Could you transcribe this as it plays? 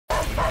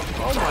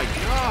Oh my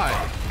god!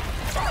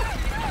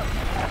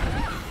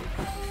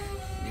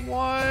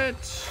 What?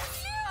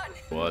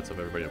 What's up,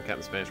 everybody? I'm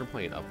Captain Spanish. We're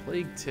playing A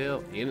Plague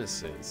Tale: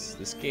 Innocence.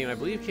 This game, I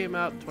believe, came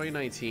out in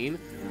 2019.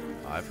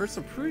 I've heard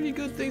some pretty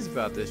good things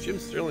about this. Jim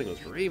Sterling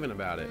was raving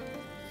about it.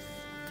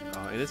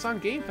 And it's on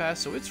Game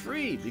Pass, so it's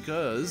free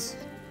because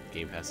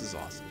Game Pass is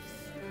awesome.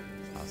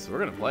 So we're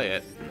gonna play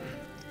it.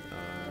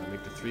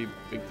 Make the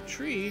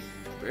tree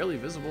barely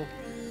visible.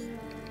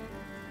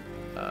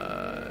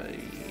 Yeah.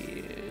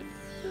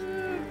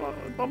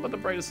 Bump up the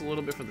brightness a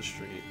little bit for the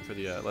stream, for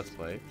the Let's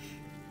Play.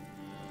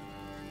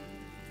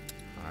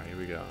 Alright, here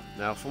we go.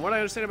 Now, from what I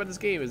understand about this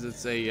game is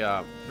it's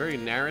a very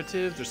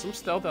narrative. There's some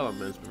stealth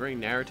elements, but very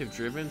narrative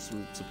driven.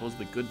 Some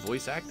supposedly good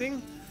voice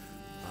acting.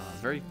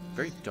 Very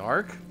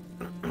dark.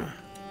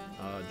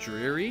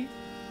 Dreary.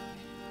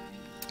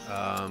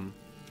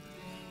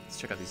 Let's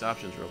check out these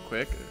options real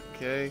quick.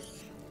 Okay.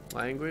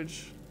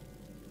 Language.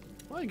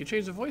 Well, you can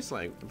change the voice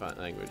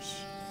language.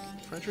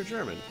 French or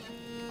German.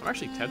 I'm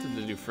actually tempted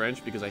to do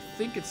French because I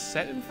think it's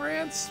set in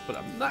France, but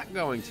I'm not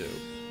going to.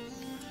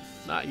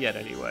 Not yet,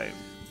 anyway.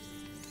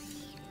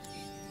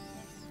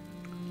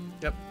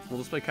 Yep, we'll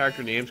display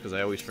character names because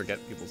I always forget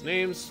people's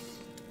names.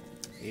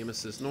 Aim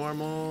assist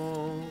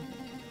normal.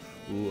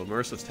 Ooh,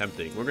 immersive's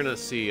tempting. We're gonna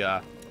see,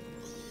 I'll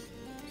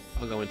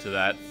go into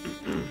that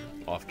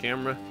off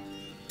camera.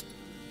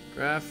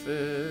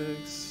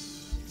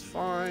 Graphics, it's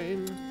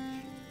fine.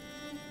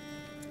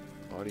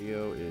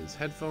 Audio is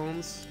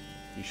headphones.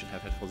 You should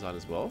have headphones on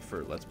as well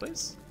for Let's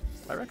Plays.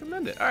 I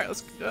recommend it. All right,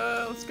 let's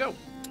go.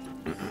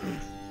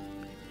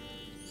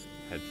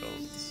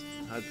 Headphones.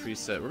 HUD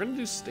preset. We're gonna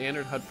do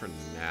standard HUD for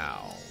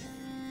now.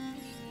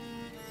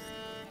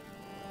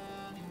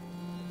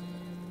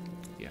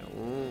 Yeah.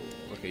 Well,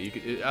 okay. You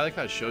could. I like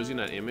how it shows you in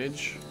that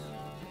image.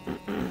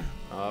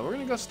 We're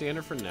gonna go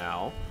standard for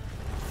now.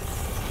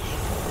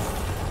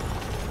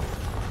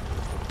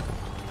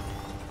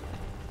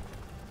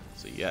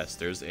 So yes,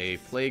 there's a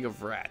plague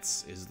of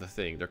rats is the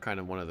thing. They're kind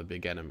of one of the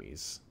big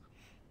enemies.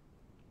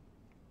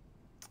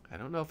 I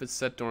don't know if it's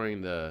set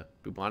during the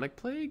bubonic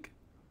plague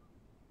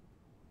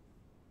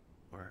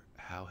or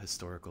how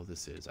historical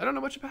this is. I don't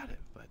know much about it,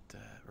 but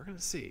we're gonna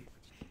see.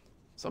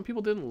 Some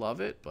people didn't love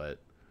it, but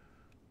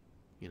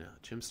you know,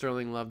 Jim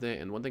Sterling loved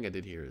it. And one thing I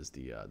did hear is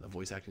the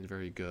voice acting is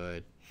very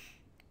good.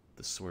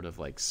 The sort of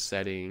like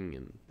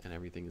setting and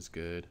everything is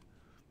good.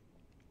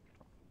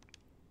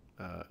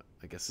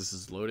 I guess this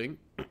is loading.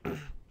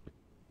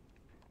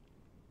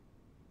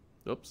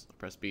 Oops, I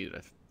pressed B.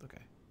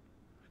 Okay.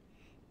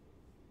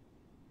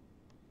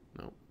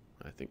 No,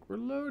 I think we're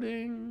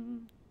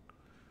loading.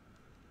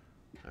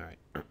 All right.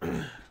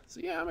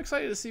 So yeah, I'm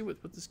excited to see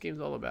what this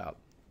game's all about.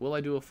 Will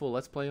I do a full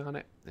Let's Play on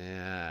it?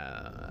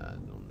 I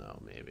don't know,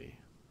 maybe.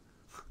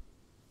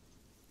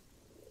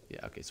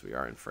 Yeah, okay, so we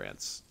are in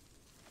France.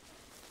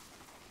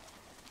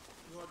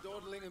 You are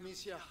dawdling,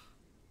 Amicia.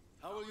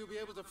 How will you be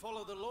able to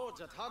follow the lords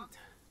at hunt?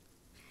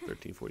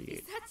 1348.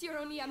 Is that your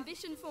only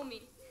ambition for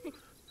me?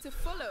 To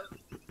follow?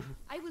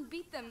 I will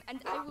beat them,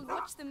 and I will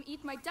watch them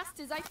eat my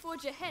dust as I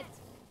forge ahead.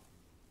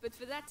 But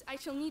for that, I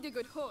shall need a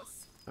good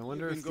horse. I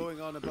wonder You've if been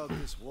going on about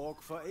this walk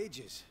for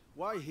ages.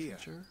 Why here?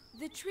 Sure.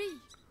 The tree.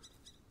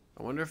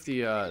 I wonder if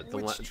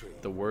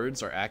the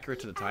words are accurate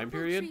to the time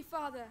period. Tree,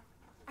 Father.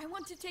 I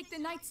want to take the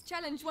knight's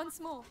challenge once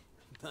more.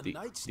 The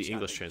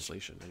English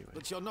translation, anyway.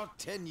 But you're not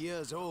 10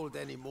 years old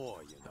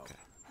anymore, you know. Okay.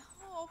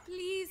 Oh,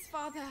 please,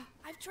 Father.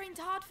 I've trained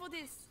hard for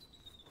this.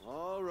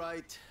 All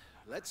right,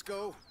 let's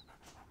go.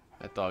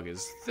 That dog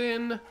is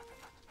thin.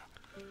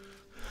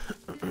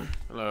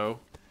 Hello.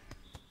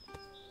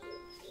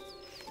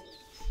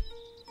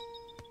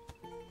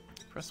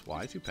 Press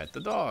Y to pet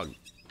the dog.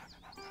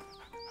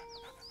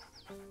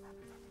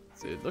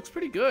 It looks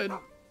pretty good.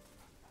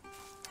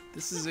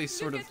 This is a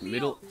sort of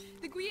middle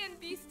The Guian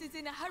beast is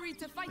in a hurry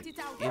to fight it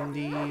out.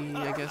 indie,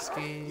 I guess,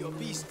 game. Your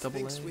beast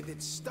thinks AA. with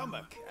its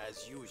stomach,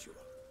 as usual.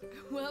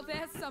 Well,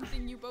 there's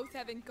something you both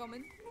have in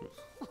common.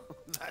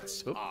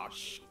 That's Oop.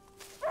 harsh.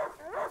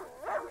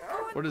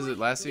 What is it,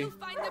 Lassie? You'll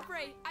find the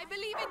prey. I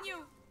believe in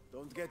you.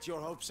 Don't get your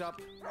hopes up.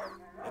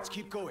 Let's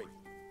keep going.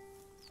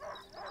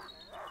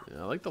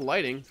 Yeah, I like the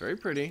lighting. It's very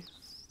pretty.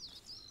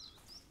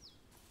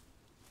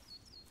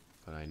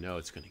 But I know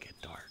it's gonna get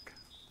dark.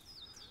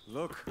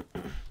 Look,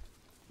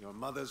 your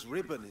mother's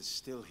ribbon is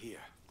still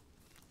here.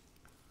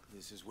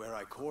 This is where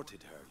I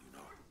courted her, you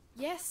know.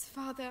 Yes,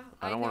 Father.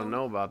 I don't want to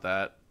know about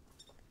that.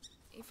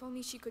 If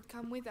only she could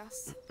come with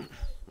us. Can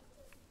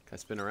I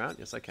spin around?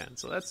 Yes, I can.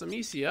 So that's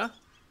Amicia.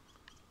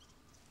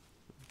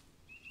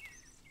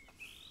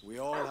 We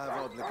all have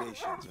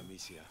obligations,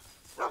 Amicia.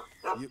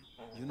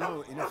 You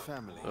know, in a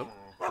family. Oh,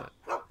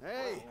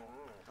 Hey,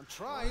 I'm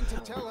trying to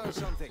tell her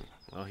something.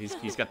 well,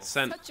 he's got the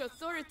scent. Such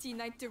authority,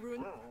 Knight de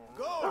Rune.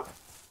 Go!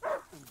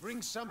 And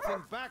bring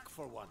something back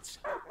for once.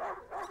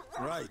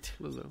 Right.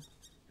 Lulu.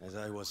 As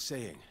I was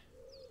saying,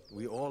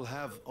 we all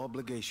have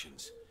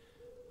obligations.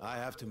 I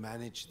have to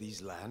manage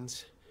these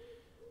lands.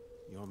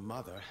 Your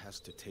mother has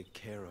to take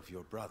care of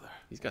your brother.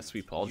 He's got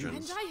sweet pauldrons.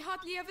 And I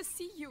hardly ever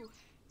see you.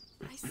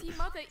 I see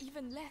Mother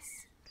even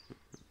less.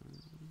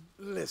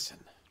 Listen.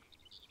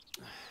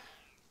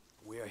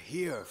 We're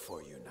here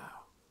for you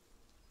now.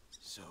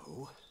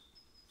 So,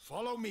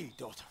 follow me,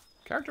 daughter.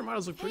 Character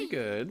models look pretty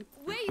good.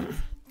 Wait!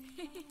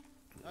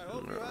 I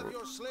hope you have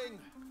your sling.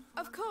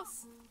 Of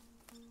course.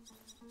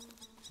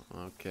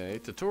 Okay,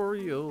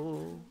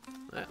 tutorial.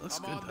 That looks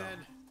Come good on, though. then.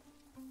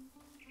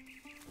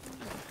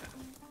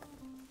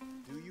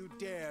 Do you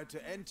dare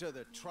to enter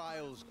the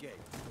Trials Gate?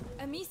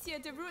 Amicia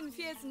de Rune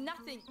fears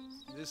nothing.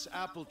 This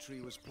apple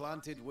tree was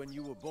planted when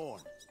you were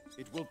born.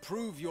 It will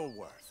prove your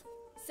worth.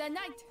 Sir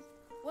Knight,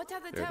 what are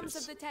the There it terms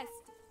is. of the test?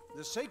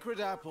 The sacred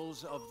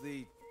apples of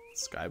the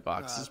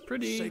Skybox is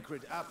pretty.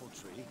 sacred apple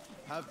tree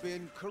have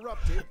been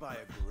corrupted by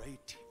a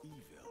great evil.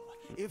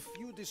 If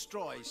you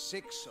destroy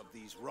 6 of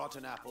these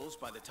rotten apples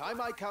by the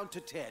time I count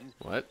to 10,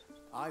 What?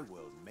 I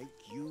will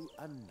make you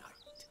a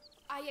knight.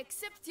 I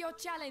accept your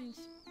challenge.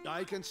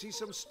 I can see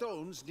some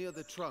stones near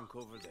the trunk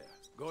over there.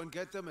 Go and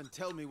get them and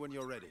tell me when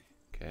you're ready.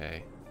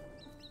 Okay.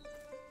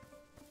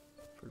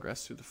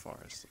 Progress through the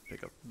forest.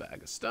 Pick up a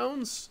bag of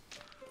stones.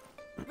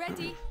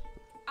 Ready?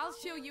 I'll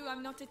show you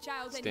I'm not a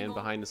child Stand anymore.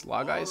 behind this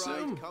log, I All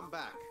assume. right, come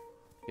back.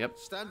 Yep.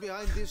 Stand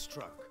behind this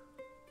trunk.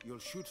 You'll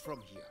shoot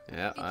from here.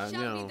 Yeah, It I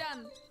shall know. be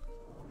done.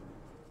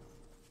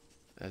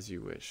 As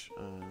you wish.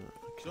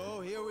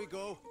 So here we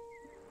go.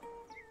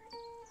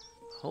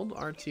 Hold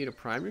RT to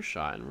prime your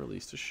shot and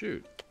release to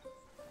shoot.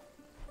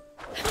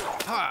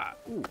 Ha!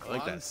 Ooh, I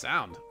like that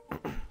sound.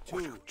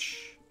 2,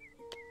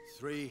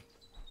 3,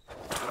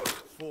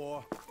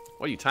 4,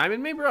 What, you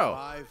timing me, bro?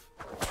 5.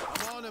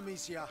 Come on,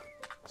 Amicia.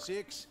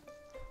 6,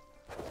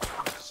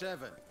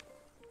 7.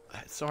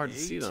 It's so hard to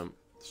see 8. them.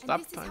 And Stop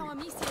this is how timing.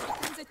 Amicia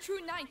becomes a true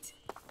knight.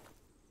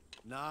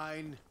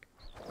 9.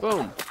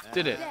 Boom!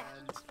 Did it.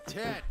 And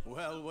 10.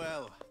 Well,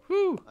 well.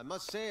 Whew! I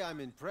must say I'm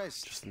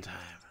impressed. Just in time.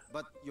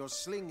 But your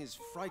sling is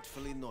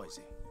frightfully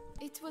noisy.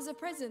 It was a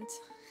present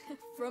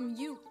from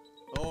you.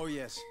 Oh,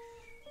 yes.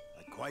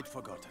 I'd quite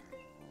forgotten.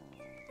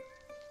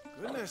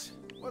 Goodness,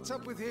 what's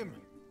up with him?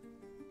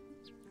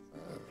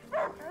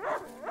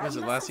 Was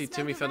it mustn't Lassie? smell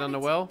Timmy the fell down the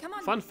rabbit. well? Come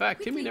on, Fun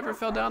fact, Timmy quickly. never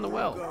fell down the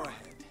well. Go ahead.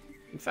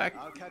 In fact,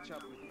 I'll catch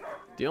up with you.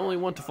 the only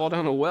one to fall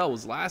down a well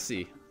was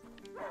Lassie.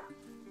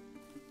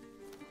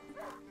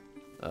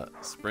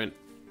 Sprint.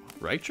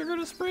 Right trigger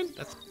to sprint?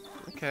 That's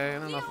okay. I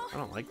don't know. I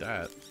don't like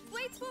that.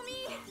 Wait for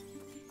me.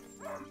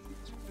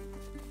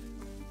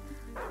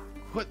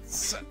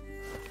 What's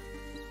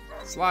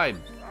slide?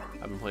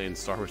 I've been playing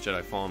Star Wars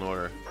Jedi Fallen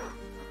Order.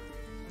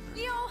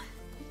 Leo,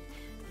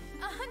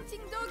 a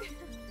hunting dog.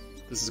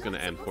 This is gonna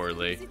Not end supposed to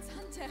poorly. lose its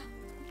hunter.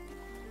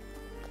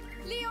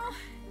 Leo,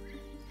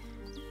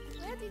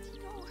 where did he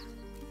go?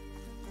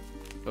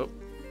 Oh,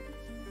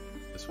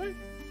 this way?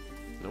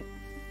 Nope.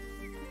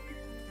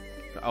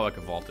 Oh, I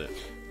can vault it.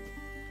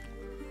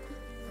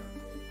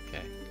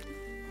 Okay.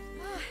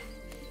 Ah,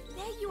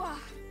 there you are.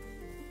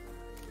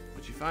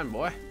 What'd you find,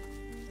 boy?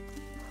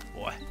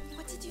 Boy,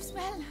 What did you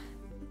smell?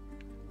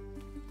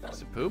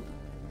 is it poop?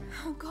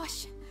 Oh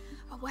gosh,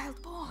 a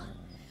wild boar.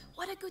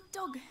 What a good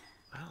dog.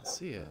 I don't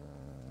see it.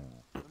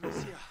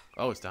 Amicia,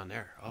 Oh, it's down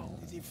there. Oh,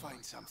 did he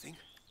find something?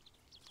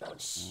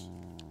 Shh.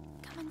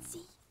 Come and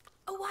see.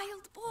 A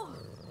wild boar.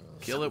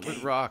 kill it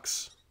with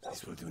rocks.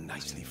 This will do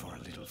nicely for a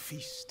little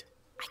feast.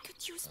 I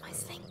could use my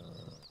sling.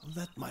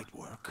 That might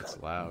work. It's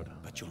loud.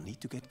 But you'll need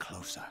to get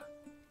closer.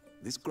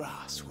 This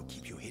grass will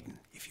keep you hidden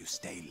if you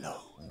stay low.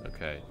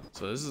 Okay,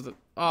 so this is the.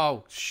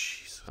 Oh,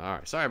 jeez. All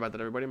right, sorry about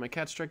that, everybody. My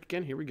cat strike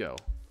again. Here we go.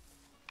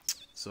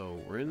 So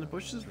we're in the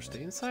bushes. We're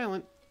staying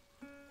silent.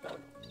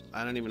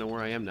 I don't even know where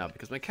I am now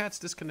because my cat's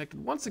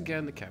disconnected once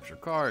again the capture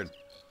card.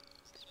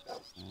 All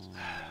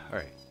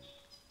right,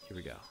 here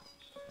we go.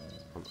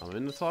 I'm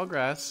in the tall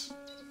grass.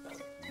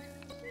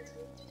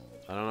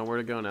 I don't know where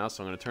to go now,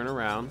 so I'm gonna turn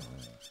around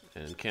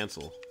and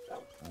cancel.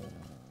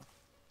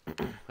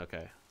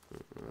 Okay.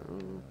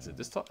 Is it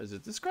this tall? Is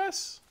it this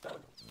grass?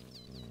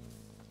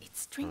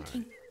 It's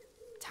drinking.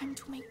 Time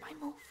to make my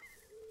move.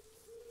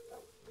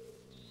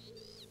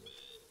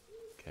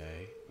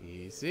 Okay,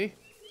 easy.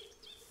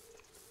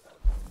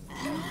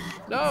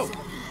 No!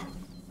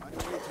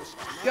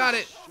 Got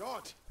it!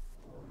 Shot.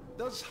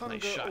 Does hunger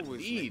Nice shot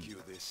always indeed. make you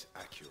this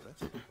accurate?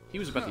 He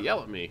was about to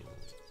yell at me.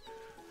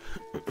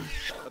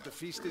 But the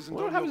feast isn't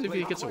What on happens your if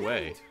he plate gets quite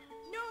away? yet.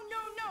 No,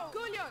 no, no.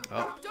 Gullion,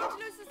 Oh. don't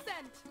lose the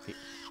scent.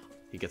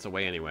 He gets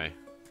away anyway.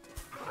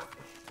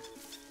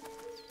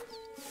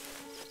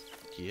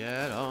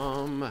 Get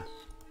 'em.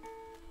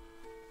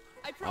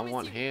 I promise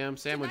want you, ham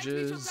tonight we shall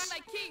sandwiches. run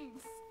like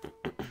kings.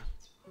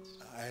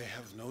 I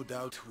have no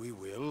doubt we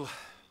will.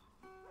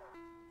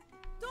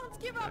 Don't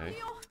give up, Okay.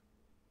 Leo.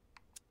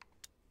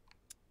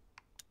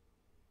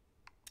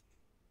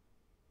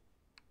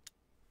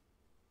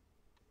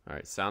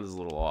 Alright, sound is a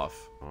little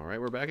off. Alright,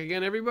 we're back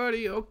again,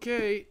 everybody.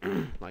 Okay.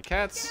 My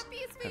cats Get a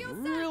piece for have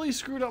yourself. really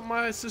screwed up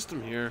my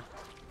system here.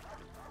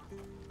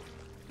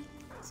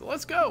 So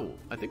let's go.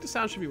 I think the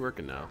sound should be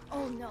working now.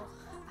 Oh no,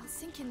 I'll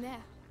sink in there.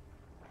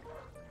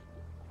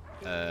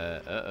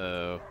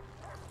 Uh-oh.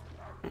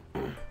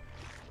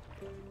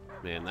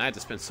 Man, I had to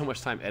spend so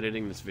much time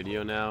editing this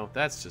video now.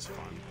 That's just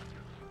fun.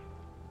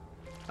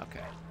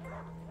 Okay.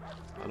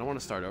 I don't want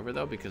to start over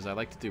though because I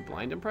like to do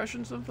blind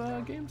impressions of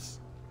games.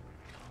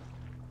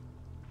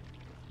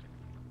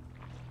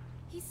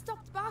 He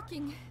stopped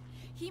barking.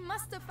 He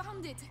must have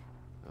found it.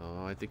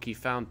 Oh, I think he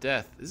found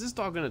death. Is this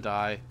dog gonna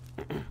die?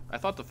 I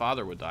thought the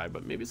father would die,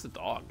 but maybe it's the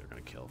dog they're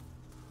gonna kill.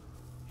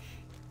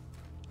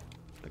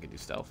 I can do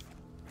stealth.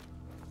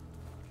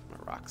 My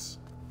rocks.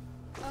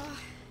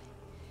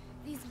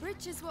 These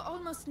bridges were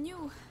almost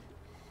new.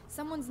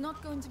 Someone's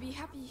not going to be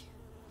happy.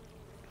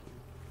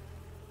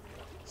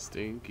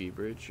 Stinky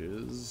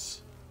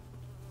bridges.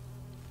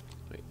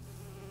 Wait.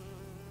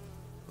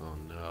 Oh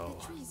no.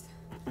 The trees.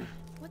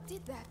 What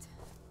did that?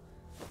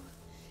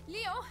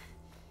 Leo,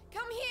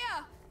 come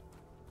here.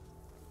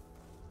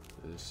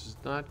 This is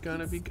not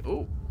gonna be.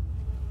 Oh,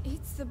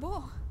 It's the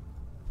boar.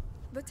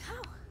 But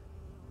how?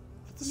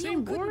 it's the Leo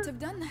same couldn't board. have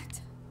done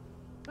that.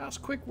 That was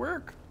quick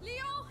work.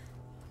 Leo,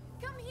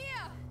 come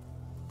here.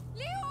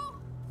 Leo,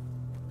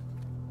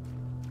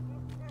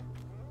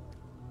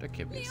 That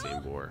can't be the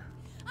same boar.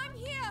 I'm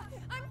here.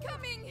 I'm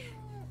coming.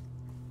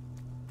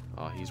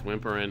 Oh, he's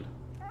whimpering.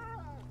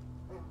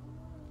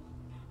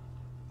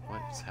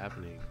 What is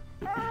happening?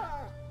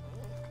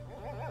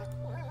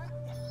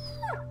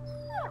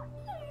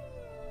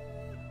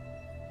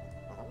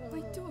 My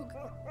dog.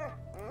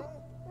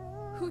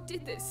 Who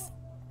did this?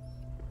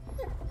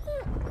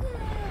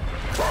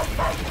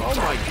 Oh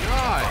my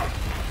god!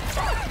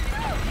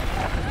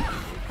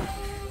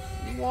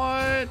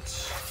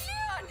 What?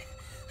 Leon!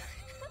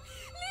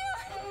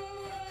 Leon!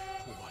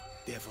 What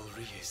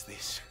devilry is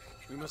this?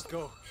 We must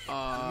go.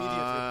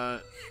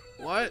 Immediately.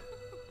 What?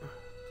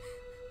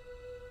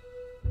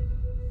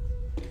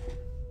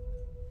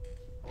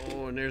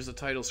 Oh, and there's the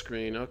title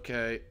screen.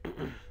 Okay.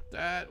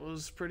 That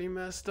was pretty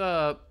messed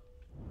up.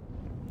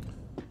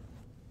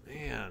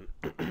 Man.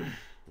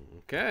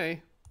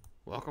 Okay.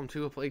 Welcome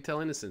to A Plague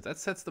Tale: Innocence. That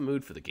sets the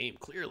mood for the game,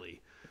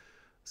 clearly.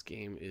 This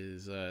game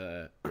is,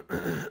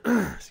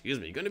 excuse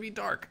me, going to be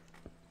dark.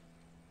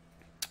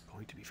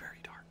 Going to be very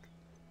dark.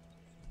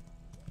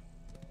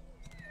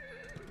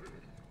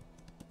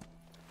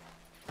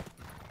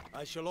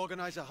 I shall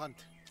organize a hunt.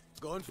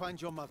 Go and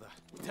find your mother.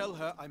 Tell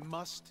her I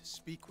must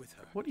speak with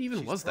her. What even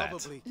She's was that?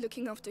 probably...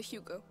 Looking after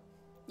Hugo.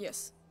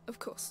 Yes, of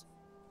course.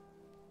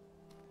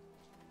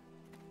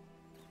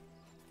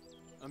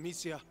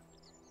 Amicia.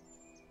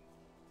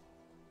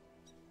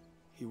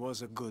 He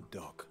was a good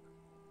dog.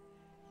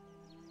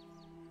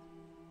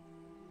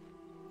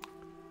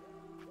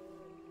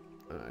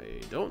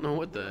 I don't know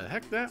what the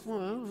heck that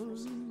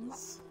was.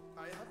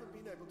 I haven't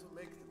been able to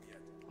make them yet.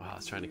 Wow, I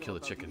was trying to kill the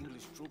chicken.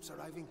 English troops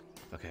arriving?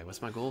 Okay,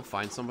 what's my goal?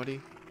 Find somebody?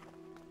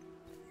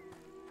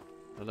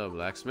 Hello,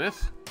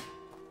 blacksmith.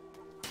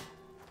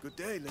 Good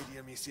day, Lady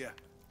Amicia.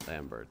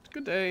 Lambert.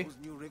 Good day. Those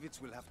new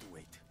rivets will have to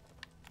wait.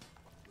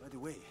 By the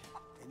way,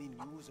 any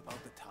news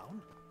about the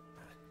town?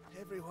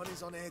 Everyone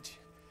is on edge.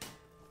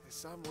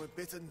 Some were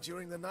bitten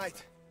during the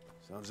night.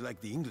 Sounds like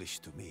the English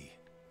to me.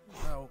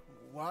 Now,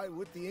 why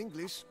would the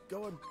English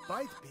go and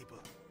bite people?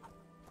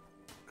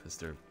 Because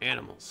they're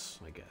animals,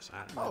 I guess.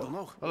 I I don't don't know.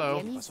 know.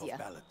 Hello. Pass off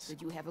balance.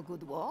 Did you have a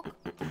good walk?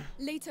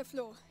 Later,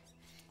 Flo.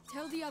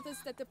 Tell the others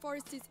that the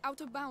forest is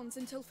out of bounds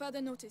until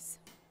further notice.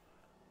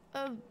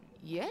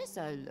 Yes,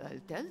 I'll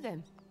tell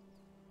them.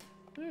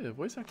 Yeah, the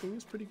voice acting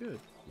is pretty good.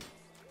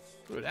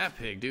 Look at that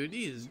pig, dude.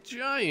 He is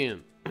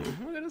giant.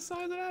 Look at the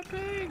size of that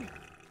pig.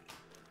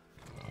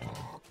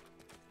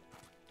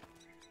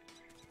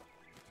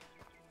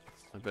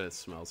 I bet it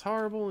smells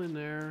horrible in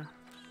there.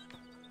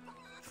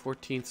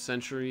 14th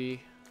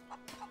century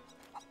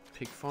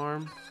pig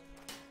farm.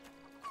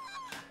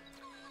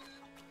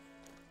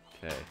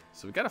 Okay,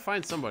 so we gotta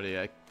find somebody.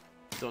 I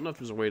don't know if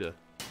there's a way to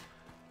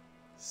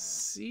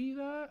see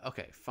that.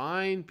 Okay,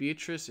 find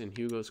Beatrice in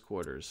Hugo's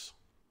quarters.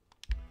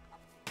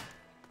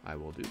 I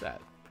will do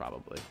that,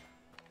 probably.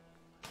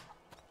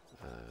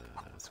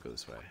 Let's go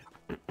this way.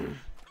 Is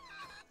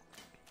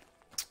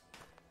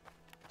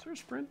there a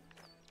sprint?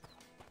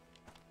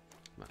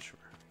 I'm not sure.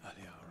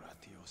 Alia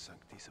Oratio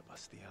Sancti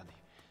Sebastiani,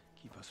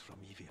 keep us from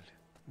evil.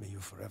 May you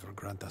forever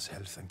grant us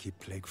health and keep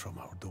plague from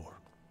our door.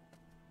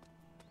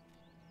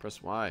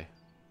 Press Y.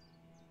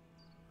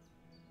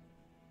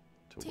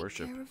 To Take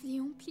worship. care of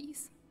Leon,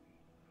 please.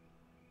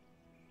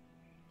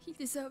 He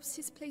deserves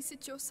his place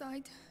at your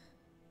side,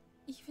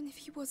 even if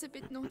he was a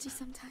bit naughty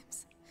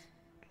sometimes.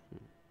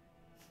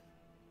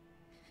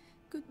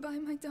 Goodbye,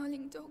 my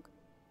darling dog.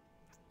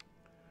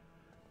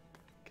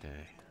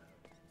 Okay.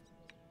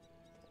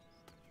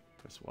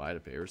 Press Y to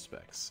pay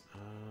respects.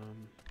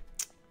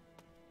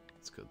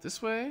 Let's go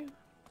this way.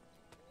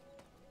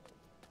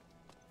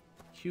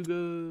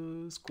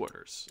 Hugo's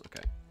quarters.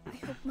 Okay.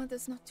 I hope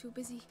Mother's not too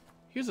busy.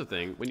 Here's the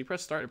thing. When you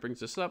press start, it brings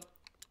this up.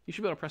 You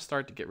should be able to press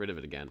start to get rid of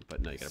it again.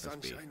 But no, you gotta press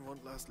B. Sunshine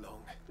won't last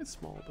long. It's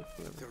small, but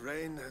The whatever.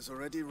 rain has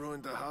already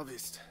ruined the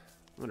harvest.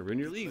 I'm gonna ruin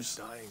your People are leaves.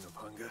 dying of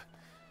hunger.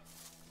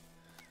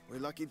 We're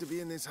lucky to be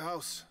in this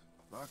house.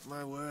 Mark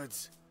my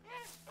words.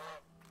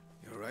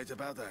 You're right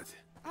about that.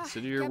 Ah,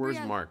 Consider your words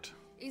Gabrielle, marked.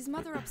 Is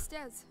Mother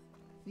upstairs?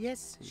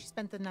 Yes, she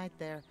spent the night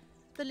there.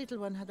 The little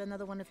one had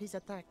another one of his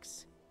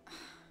attacks.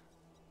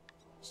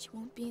 She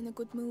won't be in a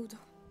good mood.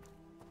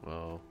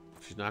 Well,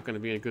 she's not going to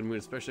be in a good mood,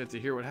 especially after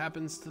hear what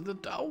happens to the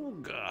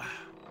dog.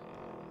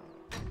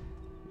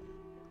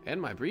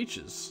 And my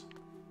breeches.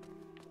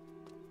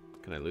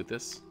 Can I loot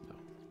this? No.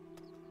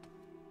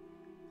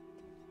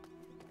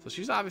 So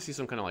she's obviously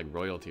some kind of like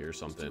royalty or Did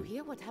something. you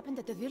hear what happened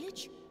at the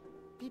village?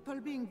 People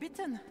being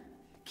bitten.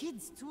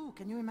 Kids too,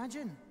 can you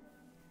imagine?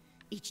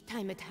 Each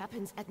time it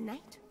happens at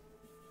night?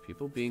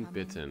 People being Famine,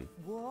 bitten.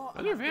 war Are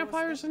on there our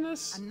vampires in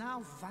doorstep, this? And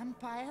now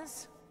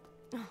vampires?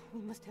 Oh,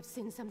 we must have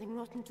seen something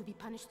rotten to be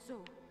punished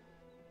so.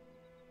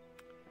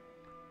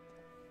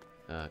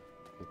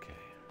 Okay.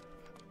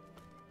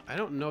 I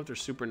don't know if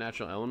there's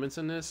supernatural elements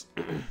in this.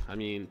 I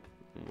mean,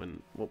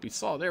 what we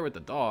saw there with the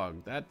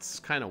dog, that's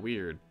kind of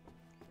weird.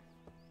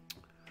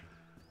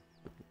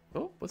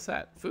 Oh, what's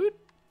that? Food?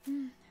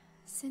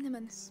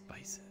 Cinnamon.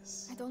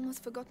 Spices. I'd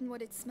almost forgotten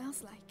what it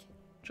smells like.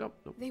 Jump.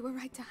 Nope. They were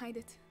right to hide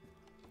it.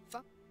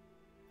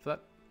 Flat.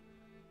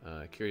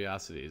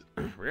 Curiosities.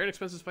 Rare and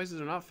expensive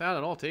spices are not found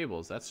at all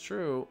tables. That's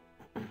true.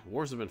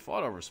 Wars have been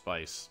fought over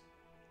spice.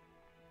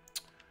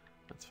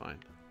 That's fine.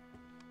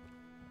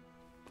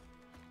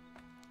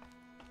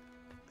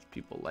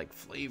 People like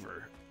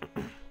flavor.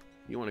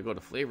 You want to go to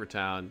Flavor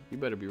Town, you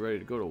better be ready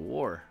to go to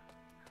war.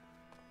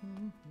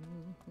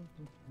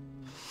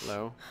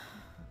 Hello?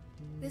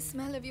 The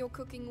smell of your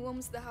cooking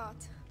warms the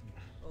heart.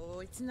 Oh,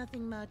 it's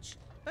nothing much,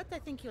 but I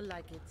think you'll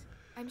like it.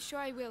 I'm sure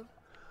I will.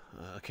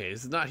 Okay,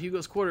 this is not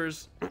Hugo's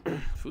quarters.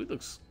 Food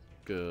looks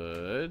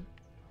good.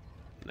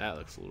 That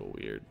looks a little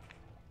weird.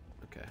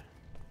 Okay.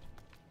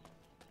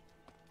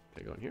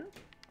 Can I go in here?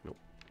 Nope.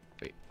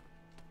 Wait.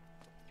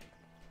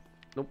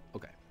 Nope.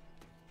 Okay.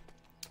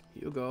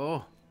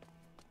 Hugo.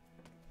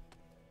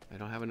 I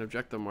don't have an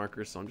objective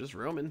marker, so I'm just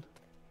roaming.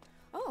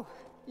 Oh,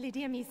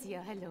 Lady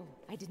Amicia, hello.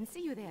 I didn't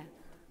see you there.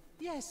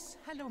 Yes,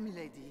 hello,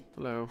 milady.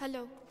 Hello.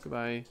 Hello.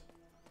 Goodbye.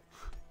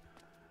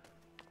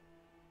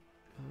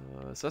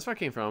 So that's where I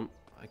came from.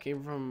 I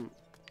came from...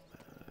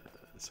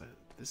 so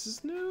this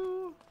is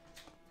new.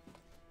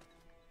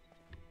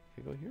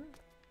 Can I go here?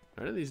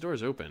 Why are these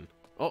doors open?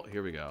 Oh,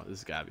 here we go. This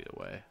has got to be the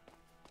way.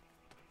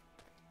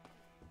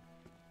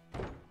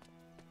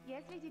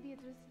 Yes, Lady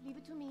Beatrice, leave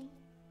it to me.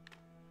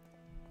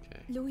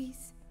 Okay.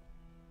 Louise,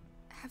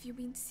 have you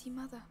been to see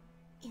Mother?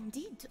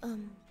 Indeed,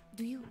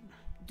 do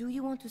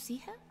you want to see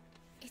her?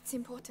 It's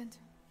important.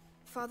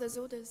 Father's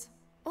orders.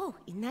 Oh,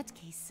 in that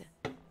case,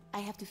 I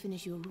have to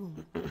finish your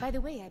room. By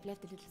the way, I've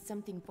left a little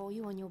something for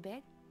you on your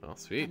bed. Oh,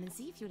 sweet. Come and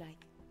see if you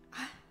like.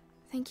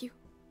 Thank you.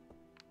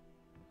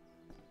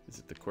 Is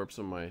it the corpse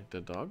of my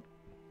dead dog?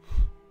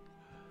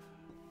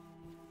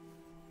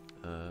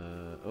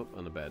 Oh,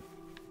 on the bed.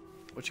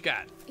 What you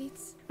got?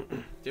 It's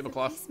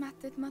Tablecloth. the placemat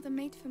that Mother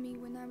made for me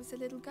when I was a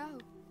little girl.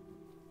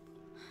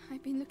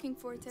 I've been looking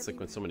for it It's like everywhere.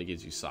 when somebody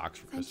gives you socks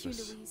for Thank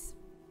Christmas. you, Louise.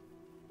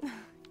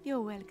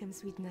 You're welcome,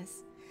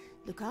 sweetness.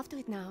 Look after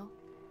it now.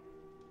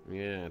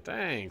 Yeah,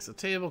 thanks. A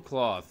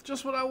tablecloth.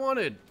 Just what I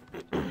wanted.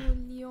 Oh,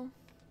 Leon.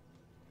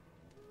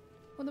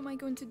 What am I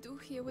going to do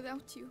here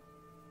without you?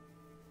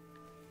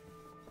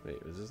 Wait,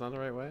 is this not the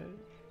right way?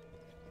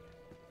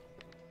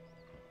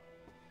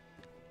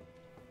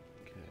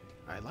 Okay.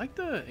 I like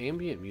the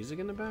ambient music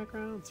in the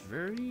background. It's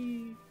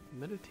very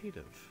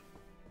meditative.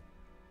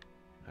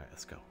 Alright,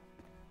 let's go.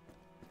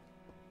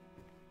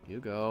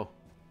 Hugo.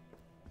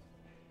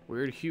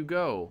 Where'd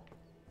Hugo?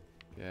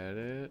 Get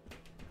it?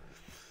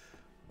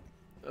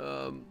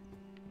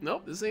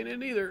 Nope, this ain't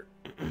it either.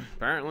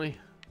 Apparently.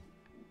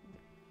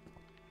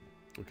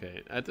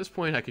 Okay, at this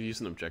point I could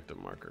use an objective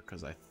marker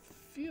because I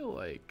feel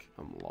like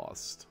I'm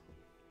lost.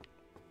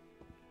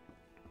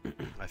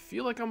 I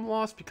feel like I'm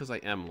lost because I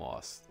am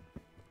lost.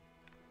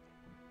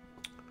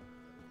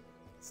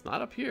 It's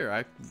not up here.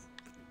 I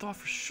thought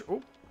for sure.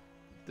 Oh,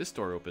 this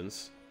door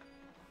opens.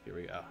 Here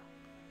we go.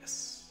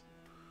 Yes.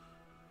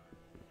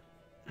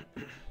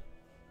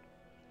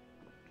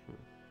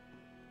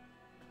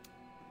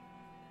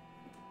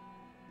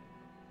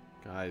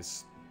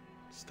 Guys,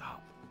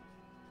 stop.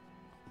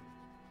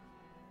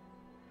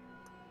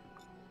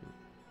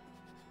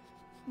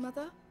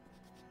 Mother?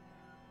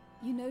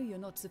 You know you're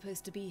not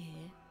supposed to be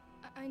here.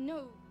 I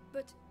know,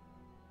 but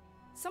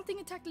something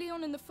attacked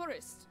Leon in the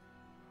forest.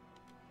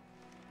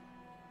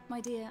 My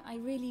dear, I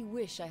really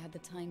wish I had the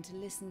time to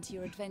listen to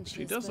your adventures.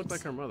 She does look but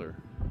like her mother.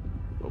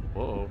 Oh,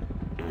 whoa.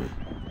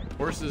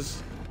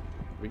 Horses.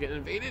 We getting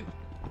invaded?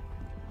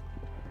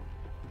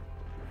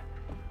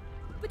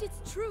 But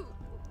it's true.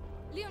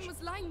 Leon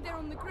was lying there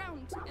on the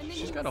ground, and then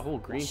She's got a whole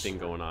green thing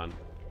going on.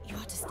 You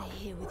are to stay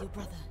here with your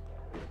brother.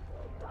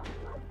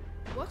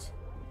 What?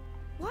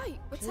 Why?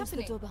 What's Close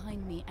happening? the door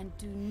behind me and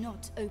do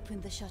not open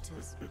the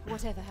shutters,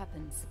 whatever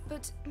happens.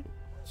 But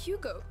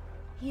Hugo.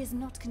 He is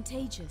not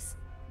contagious.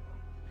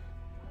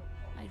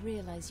 I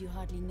realize you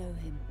hardly know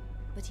him,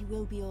 but he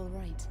will be all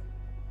right.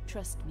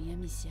 Trust me,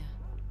 Amicia.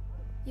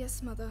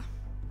 Yes, Mother.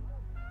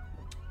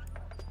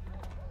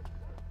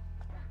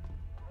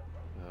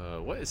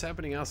 What is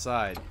happening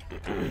outside?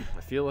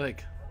 I feel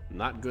like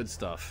not good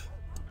stuff.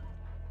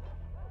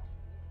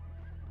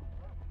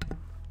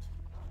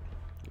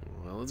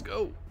 let's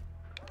go.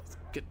 Let's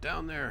get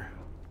down there.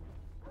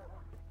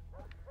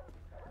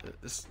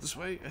 This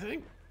way, I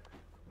think.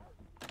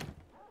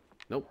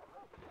 Nope.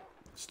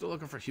 Still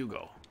looking for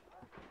Hugo.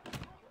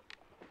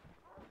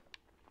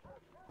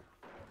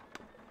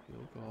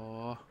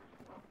 Hugo.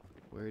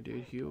 Where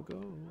did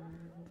Hugo?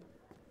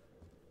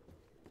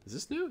 Is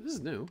this new? This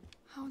is new.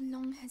 How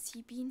long has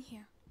he been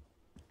here?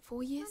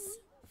 4 years?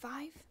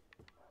 5?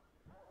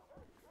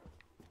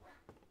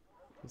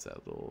 What's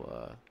that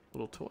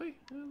little toy?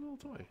 Yeah, a little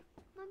toy.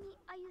 Mommy,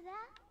 are you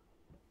there?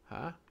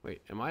 Huh?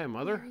 Wait, am I a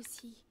mother? Where is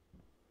he?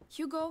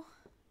 Hugo?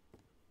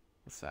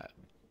 What's that?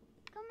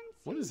 Come and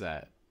see. What is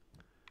that?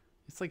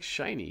 It's like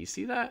shiny. You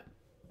see that?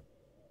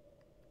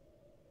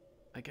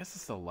 I guess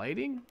it's the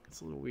lighting.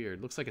 It's a little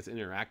weird. Looks like it's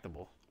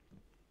interactable.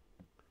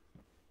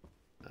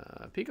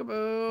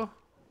 Peekaboo.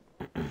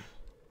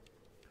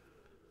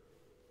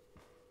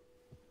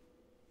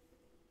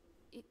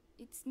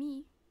 It's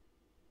me.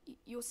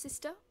 Your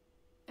sister?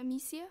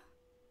 Amicia?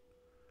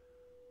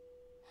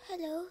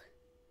 Hello.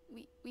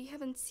 We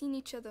haven't seen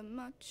each other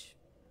much.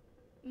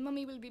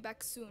 Mummy will be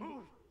back soon.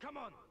 Move! Come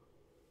on!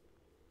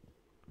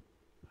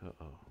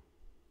 Uh-oh.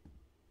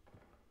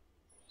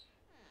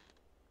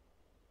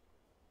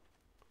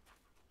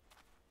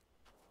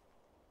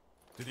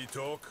 Did he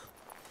talk?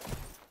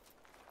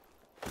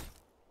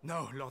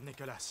 No, Lord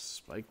Nicholas.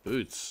 Spike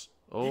boots.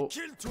 He Oh,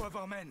 killed 2 of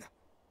our men.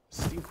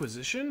 it's the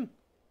Inquisition?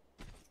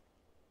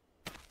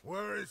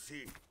 Where is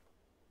he?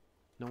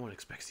 No one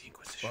expects the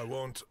Inquisition. I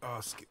won't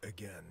ask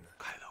again.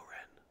 Kylo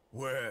Ren.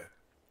 Where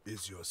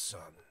is your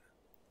son?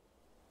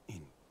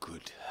 In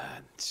good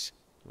hands.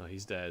 Oh,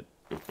 he's dead.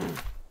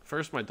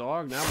 First my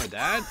dog, now my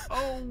dad?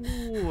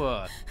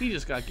 Oh, he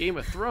just got Game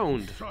of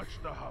Thrones. Touch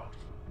the house.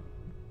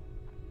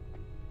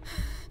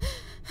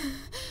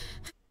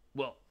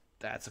 Well,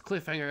 that's a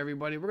cliffhanger,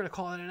 everybody. We're gonna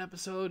call it an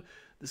episode.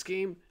 This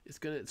game is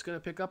gonna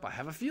pick up. I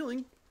have a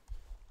feeling.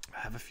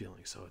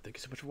 So thank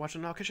you so much for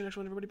watching. I'll catch you next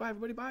one, everybody. Bye,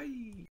 everybody.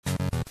 Bye.